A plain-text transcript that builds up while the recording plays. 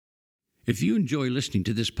If you enjoy listening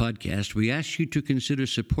to this podcast, we ask you to consider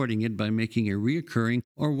supporting it by making a recurring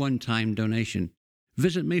or one-time donation.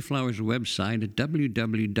 Visit Mayflower's website at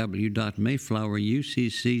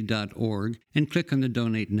www.mayflowerucc.org and click on the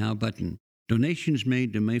Donate Now button. Donations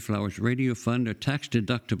made to Mayflower's Radio Fund are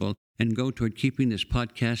tax-deductible and go toward keeping this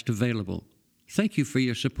podcast available. Thank you for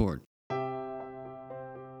your support.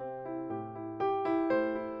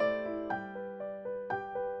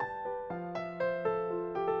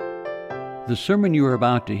 The sermon you are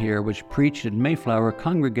about to hear was preached at Mayflower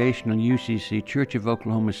Congregational UCC Church of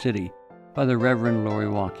Oklahoma City by the Reverend Lori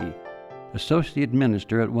Walke, Associate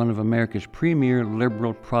Minister at one of America's premier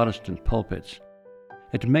liberal Protestant pulpits.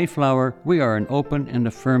 At Mayflower, we are an open and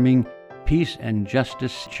affirming peace and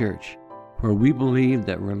justice church, where we believe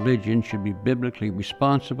that religion should be biblically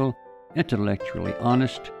responsible, intellectually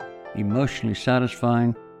honest, emotionally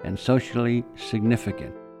satisfying, and socially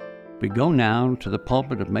significant. We go now to the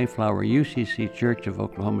pulpit of Mayflower UCC Church of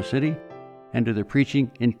Oklahoma City and to the preaching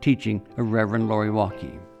and teaching of Reverend Lori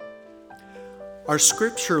Walke. Our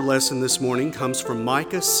scripture lesson this morning comes from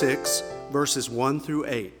Micah 6, verses 1 through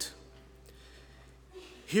 8.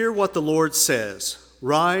 Hear what the Lord says.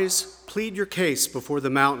 Rise, plead your case before the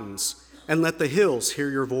mountains, and let the hills hear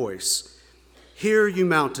your voice. Hear, you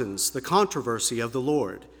mountains, the controversy of the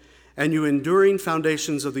Lord, and you enduring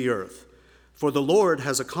foundations of the earth. For the Lord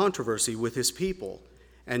has a controversy with his people,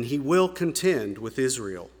 and he will contend with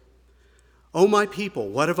Israel. O my people,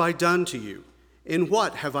 what have I done to you? In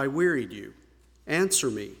what have I wearied you?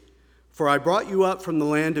 Answer me, for I brought you up from the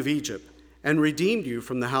land of Egypt, and redeemed you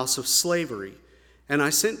from the house of slavery. And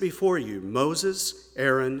I sent before you Moses,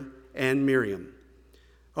 Aaron, and Miriam.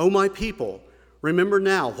 O my people, remember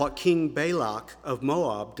now what King Balak of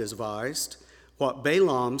Moab devised, what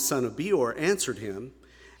Balaam son of Beor answered him,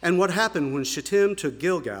 and what happened when Shittim took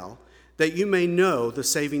Gilgal, that you may know the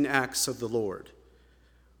saving acts of the Lord.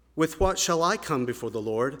 With what shall I come before the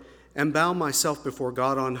Lord and bow myself before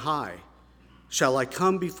God on high? Shall I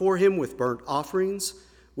come before him with burnt offerings,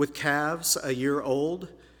 with calves a year old?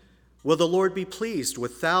 Will the Lord be pleased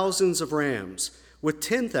with thousands of rams, with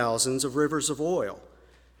 10,000s of rivers of oil?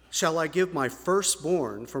 Shall I give my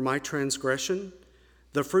firstborn for my transgression,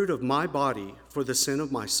 the fruit of my body for the sin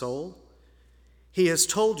of my soul? He has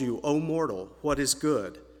told you, O mortal, what is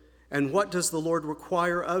good, and what does the Lord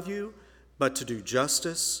require of you but to do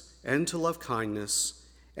justice and to love kindness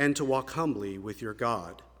and to walk humbly with your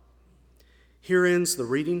God. Here ends the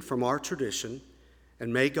reading from our tradition,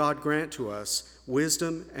 and may God grant to us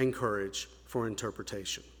wisdom and courage for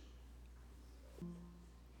interpretation.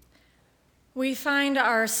 We find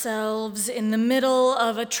ourselves in the middle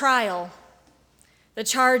of a trial. The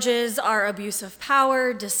charges are abuse of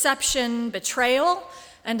power, deception, betrayal,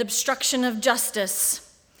 and obstruction of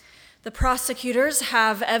justice. The prosecutors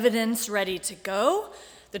have evidence ready to go.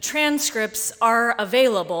 The transcripts are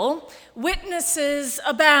available. Witnesses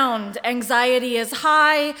abound. Anxiety is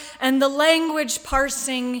high, and the language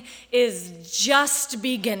parsing is just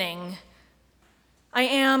beginning. I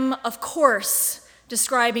am, of course,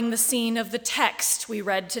 describing the scene of the text we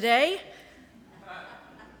read today.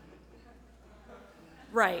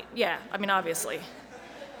 Right, yeah, obviously.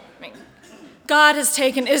 God has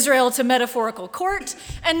taken Israel to metaphorical court,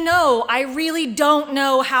 and no, I really don't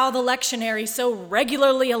know how the lectionary so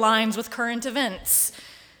regularly aligns with current events.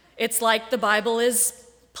 It's like the Bible is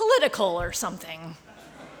political or something.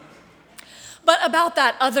 But about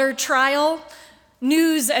that other trial,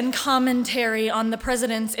 news and commentary on the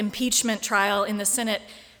president's impeachment trial in the Senate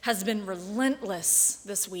has been relentless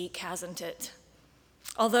this week, hasn't it?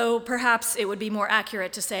 Although perhaps it would be more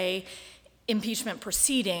accurate to say impeachment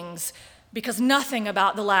proceedings, because nothing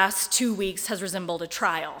about the last 2 weeks has resembled a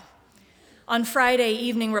trial. On Friday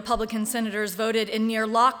evening, Republican senators voted in near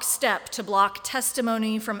lockstep to block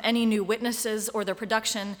testimony from any new witnesses or the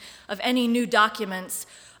production of any new documents,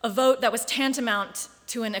 a vote that was tantamount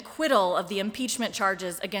to an acquittal of the impeachment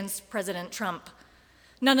charges against President Trump.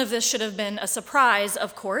 None of this should have been a surprise,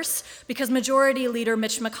 of course, because Majority Leader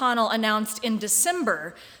Mitch McConnell announced in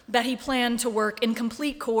December that he planned to work in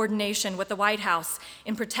complete coordination with the White House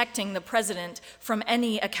in protecting the president from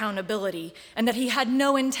any accountability, and that he had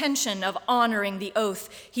no intention of honoring the oath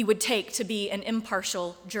he would take to be an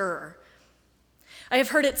impartial juror. I have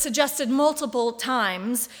heard it suggested multiple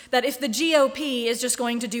times that if the GOP is just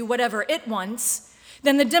going to do whatever it wants,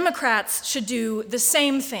 then the Democrats should do the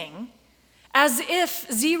same thing, as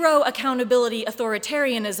if zero accountability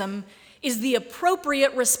authoritarianism is the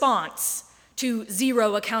appropriate response to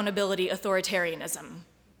zero accountability authoritarianism.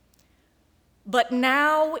 But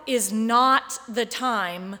now is not the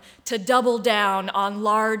time to double down on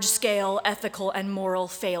large-scale ethical and moral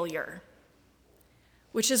failure.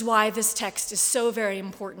 which is why this text is so very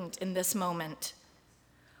important in this moment.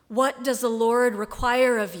 What does the Lord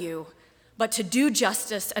require of you but to do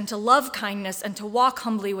justice and to love kindness and to walk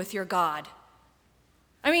humbly with your God?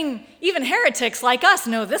 I mean, even heretics like us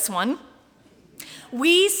know this one.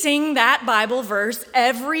 We sing that Bible verse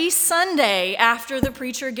every Sunday after the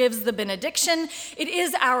preacher gives the benediction. It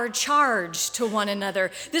is our charge to one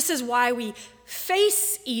another. This is why we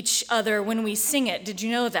face each other when we sing it. Did you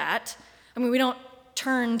know that? I mean, we don't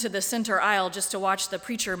turn to the center aisle just to watch the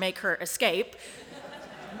preacher make her escape.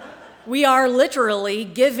 We are literally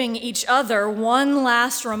giving each other one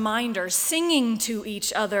last reminder, singing to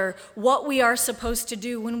each other what we are supposed to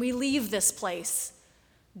do when we leave this place.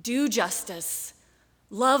 Do justice,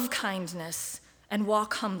 love kindness, and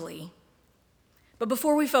walk humbly. But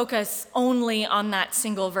before we focus only on that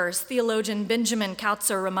single verse, theologian Benjamin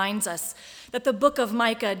Kautzer reminds us that the book of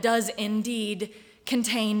Micah does indeed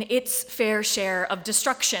contain its fair share of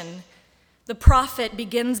destruction. The prophet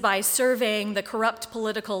begins by surveying the corrupt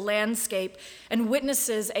political landscape and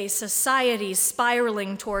witnesses a society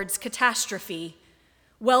spiraling towards catastrophe.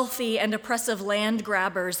 Wealthy and oppressive land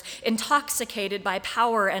grabbers, intoxicated by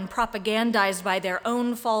power and propagandized by their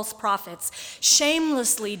own false prophets,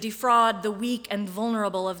 shamelessly defraud the weak and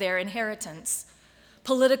vulnerable of their inheritance.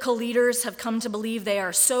 Political leaders have come to believe they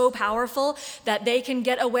are so powerful that they can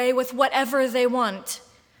get away with whatever they want.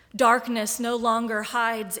 Darkness no longer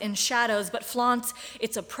hides in shadows, but flaunts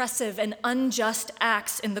its oppressive and unjust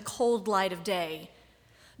acts in the cold light of day.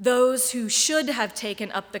 Those who should have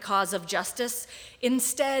taken up the cause of justice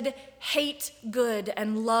instead hate good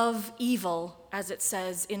and love evil, as it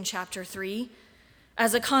says in chapter 3.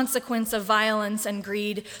 As a consequence of violence and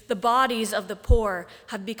greed, the bodies of the poor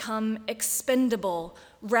have become expendable,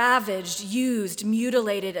 ravaged, used,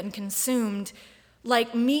 mutilated, and consumed.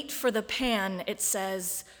 Like meat for the pan, it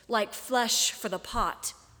says, like flesh for the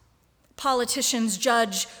pot. Politicians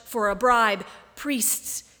judge for a bribe,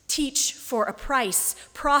 priests teach for a price,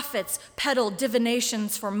 prophets peddle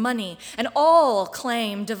divinations for money, and all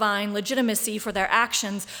claim divine legitimacy for their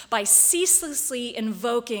actions by ceaselessly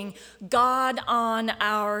invoking God on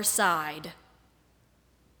our side.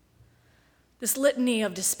 This litany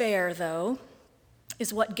of despair, though,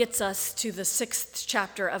 is what gets us to the 6th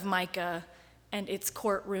chapter of Micah and its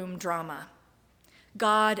courtroom drama.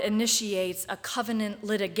 God initiates a covenant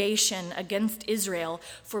litigation against Israel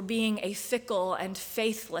for being a fickle and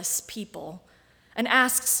faithless people, and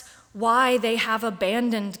asks why they have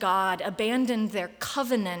abandoned God, abandoned their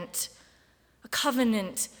covenant,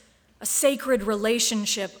 a sacred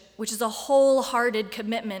relationship, which is a wholehearted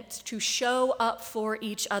commitment to show up for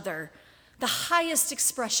each other, the highest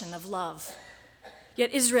expression of love.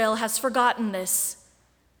 Yet Israel has forgotten this,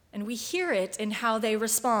 and we hear it in how they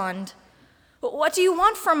respond. But what do you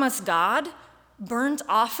want from us, God? Burnt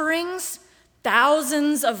offerings?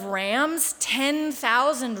 Thousands of rams?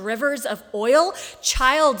 10,000 rivers of oil?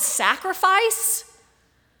 Child sacrifice?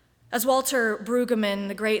 As Walter Brueggemann,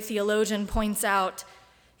 the great theologian, points out,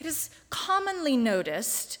 it is commonly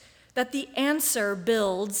noticed that the answer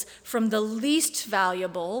builds from the least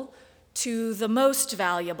valuable to the most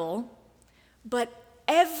valuable, but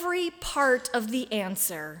every part of the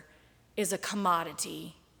answer is a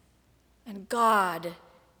commodity. And God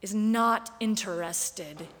is not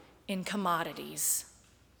interested in commodities.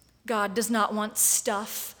 God does not want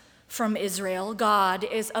stuff from Israel. God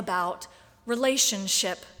is about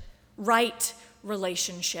relationship, right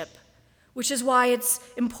relationship, which is why it's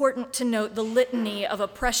important to note the litany of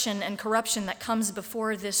oppression and corruption that comes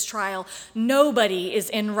before this trial. Nobody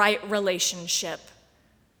is in right relationship.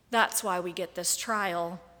 That's why we get this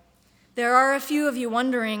trial. There are a few of you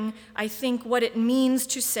wondering, I think, what it means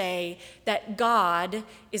to say that God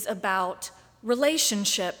is about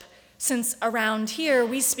relationship, since around here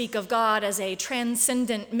we speak of God as a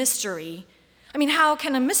transcendent mystery. I mean, how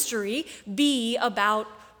can a mystery be about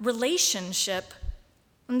relationship?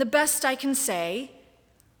 And the best I can say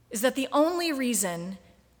is that the only reason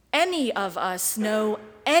any of us know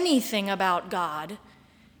anything about God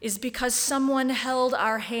is because someone held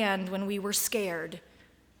our hand when we were scared,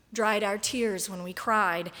 dried our tears when we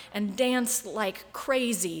cried, and danced like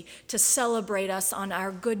crazy to celebrate us on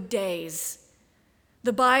our good days.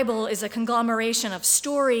 The Bible is a conglomeration of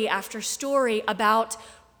story after story about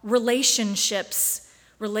relationships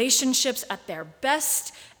at their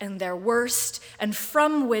best and their worst, and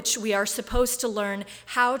from which we are supposed to learn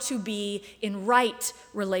how to be in right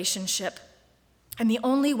relationship. And the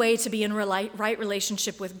only way to be in right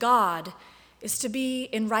relationship with God is to be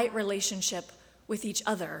in right relationship with each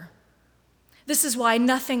other. This is why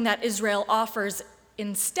nothing that Israel offers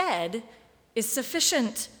instead is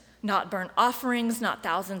sufficient. Not burnt offerings, not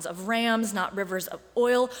thousands of rams, not rivers of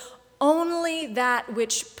oil. Only that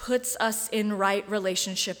which puts us in right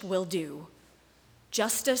relationship will do.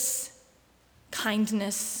 Justice,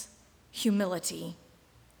 kindness, humility.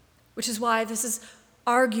 Which is why this is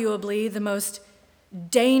arguably the most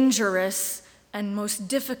dangerous and most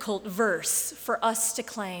difficult verse for us to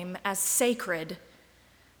claim as sacred.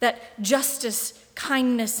 That justice,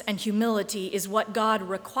 kindness, and humility is what God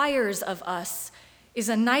requires of us is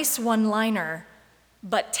a nice one-liner,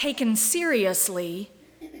 but taken seriously,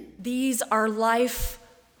 these are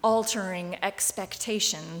life-altering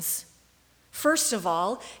expectations. First of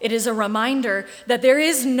all, it is a reminder that there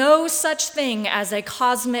is no such thing as a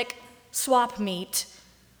cosmic swap meet.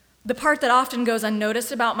 The part that often goes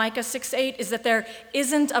unnoticed about Micah 6:8 is that there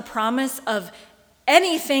isn't a promise of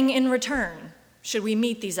anything in return. Should we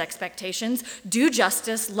meet these expectations, do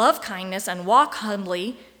justice, love kindness, and walk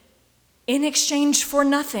humbly in exchange for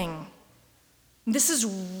nothing? This is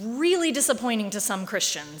really disappointing to some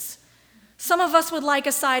Christians. Some of us would like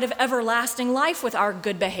a side of everlasting life with our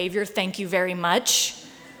good behavior, thank you very much.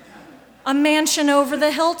 A mansion over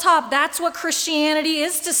the hilltop, that's what Christianity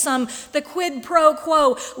is to some. The quid pro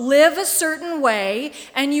quo, live a certain way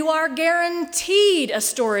and you are guaranteed a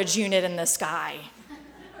storage unit in the sky.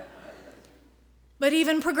 But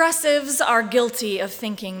even progressives are guilty of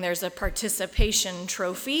thinking there's a participation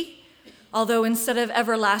trophy, although instead of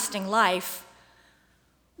everlasting life,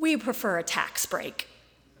 we prefer a tax break.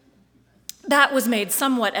 That was made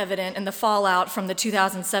somewhat evident in the fallout from the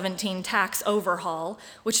 2017 tax overhaul,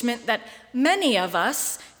 which meant that many of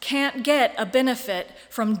us can't get a benefit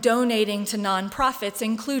from donating to nonprofits,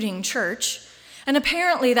 including church. And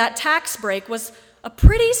apparently that tax break was a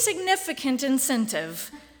pretty significant incentive.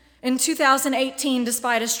 In 2018,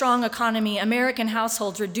 despite a strong economy, American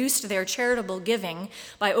households reduced their charitable giving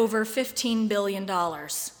by over $15 billion.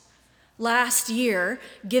 Last year,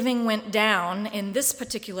 giving went down in this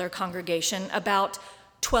particular congregation about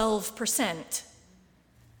 12%.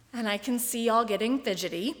 And I can see y'all getting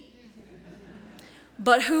fidgety.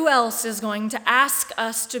 But who else is going to ask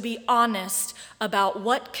us to be honest about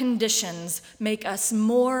what conditions make us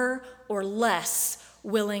more or less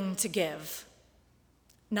willing to give?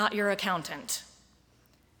 Not your accountant.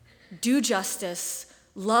 Do justice,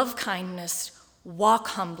 love kindness, walk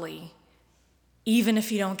humbly, even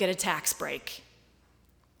if you don't get a tax break.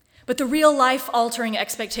 But the real life-altering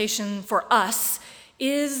expectation for us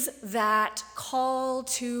is that call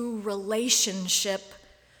to relationship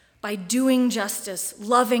by doing justice,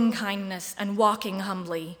 loving kindness, and walking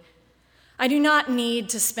humbly. I do not need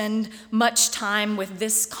to spend much time with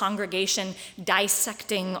this congregation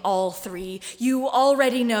dissecting all three. You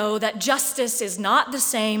already know that justice is not the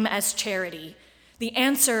same as charity. The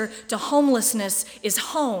answer to homelessness is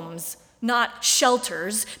homes, not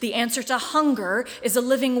shelters. The answer to hunger is a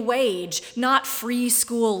living wage, not free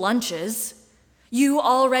school lunches. You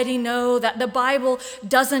already know that the Bible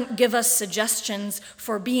doesn't give us suggestions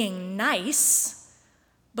for being nice,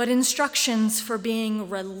 but instructions for being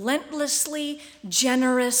relentlessly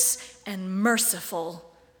generous and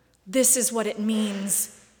merciful. This is what it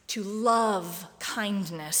means to love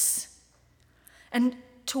kindness. And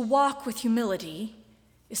to walk with humility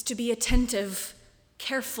is to be attentive,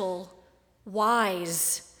 careful,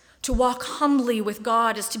 wise. To walk humbly with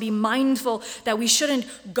God is to be mindful that we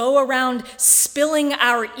shouldn't go around spilling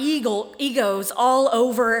our egos all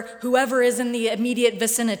over whoever is in the immediate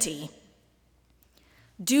vicinity.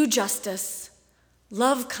 Do justice,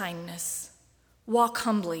 love kindness, walk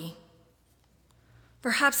humbly.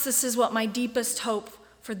 Perhaps this is what my deepest hope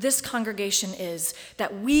for this congregation is,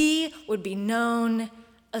 that we would be known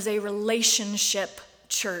as a relationship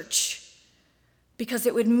church. Because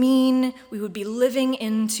it would mean we would be living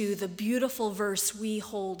into the beautiful verse we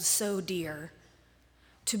hold so dear.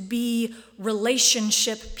 To be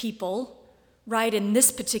relationship people, right in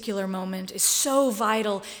this particular moment, is so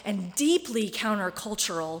vital and deeply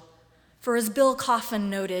countercultural. For as Bill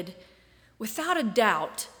Coffin noted, without a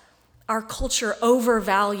doubt, our culture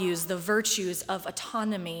overvalues the virtues of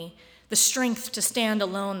autonomy, the strength to stand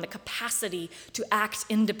alone, the capacity to act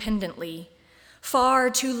independently. Far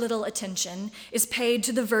too little attention is paid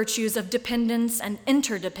to the virtues of dependence and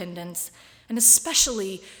interdependence, and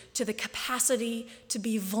especially to the capacity to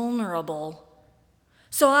be vulnerable.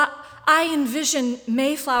 So I envision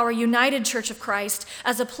Mayflower United Church of Christ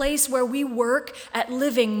as a place where we work at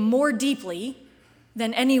living more deeply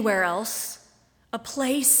than anywhere else, a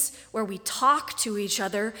place where we talk to each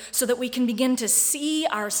other so that we can begin to see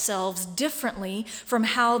ourselves differently from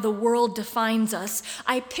how the world defines us.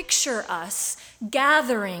 I picture us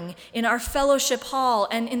gathering in our fellowship hall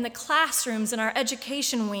and in the classrooms in our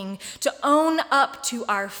education wing to own up to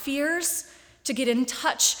our fears, to get in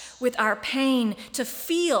touch with our pain, to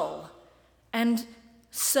feel, and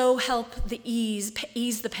so help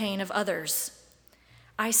ease the pain of others.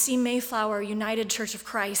 I see Mayflower United Church of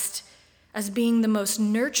Christ as being the most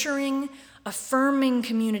nurturing, affirming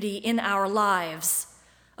community in our lives,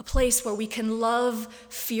 a place where we can love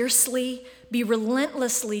fiercely, be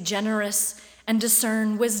relentlessly generous, and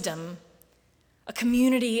discern wisdom, a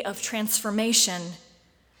community of transformation.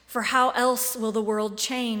 For how else will the world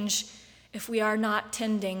change if we are not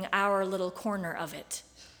tending our little corner of it?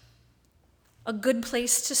 A good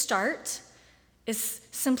place to start is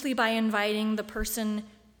simply by inviting the person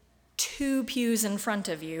 2 pews in front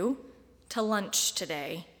of you to lunch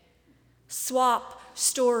today. Swap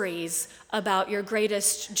stories about your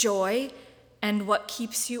greatest joy and what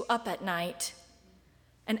keeps you up at night.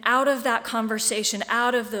 And out of that conversation,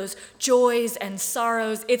 out of those joys and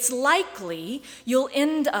sorrows, it's likely you'll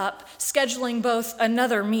end up scheduling both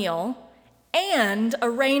another meal and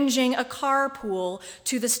arranging a carpool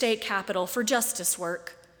to the state capitol for justice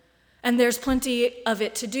work. And there's plenty of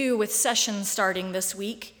it to do with sessions starting this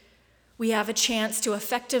week. We have a chance to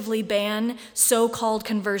effectively ban so-called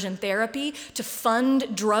conversion therapy, to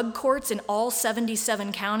fund drug courts in all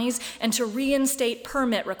 77 counties, and to reinstate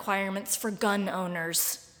permit requirements for gun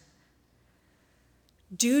owners.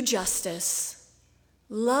 Do justice,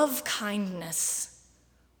 love kindness,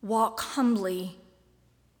 walk humbly.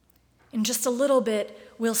 In just a little bit,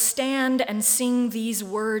 we'll stand and sing these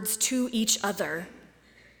words to each other.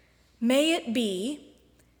 May it be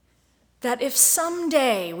that if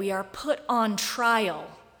someday we are put on trial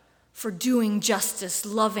for doing justice,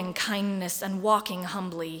 loving kindness, and walking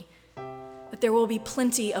humbly, that there will be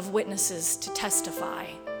plenty of witnesses to testify.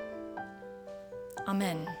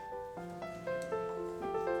 Amen.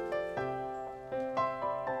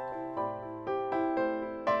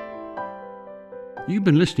 You've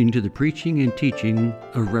been listening to the preaching and teaching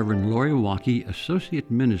of Reverend Lori Walke,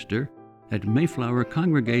 Associate Minister at Mayflower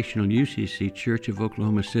Congregational UCC Church of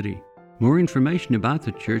Oklahoma City. More information about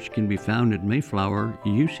the church can be found at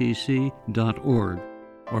mayflowerucc.org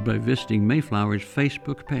or by visiting Mayflower's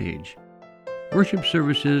Facebook page. Worship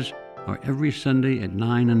services are every Sunday at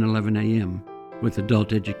 9 and 11 a.m., with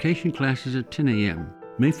adult education classes at 10 a.m.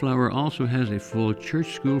 Mayflower also has a full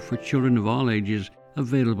church school for children of all ages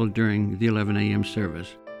available during the 11 a.m.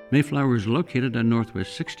 service. Mayflower is located on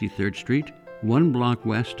Northwest 63rd Street, 1 block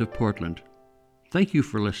west of Portland. Thank you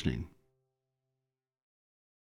for listening.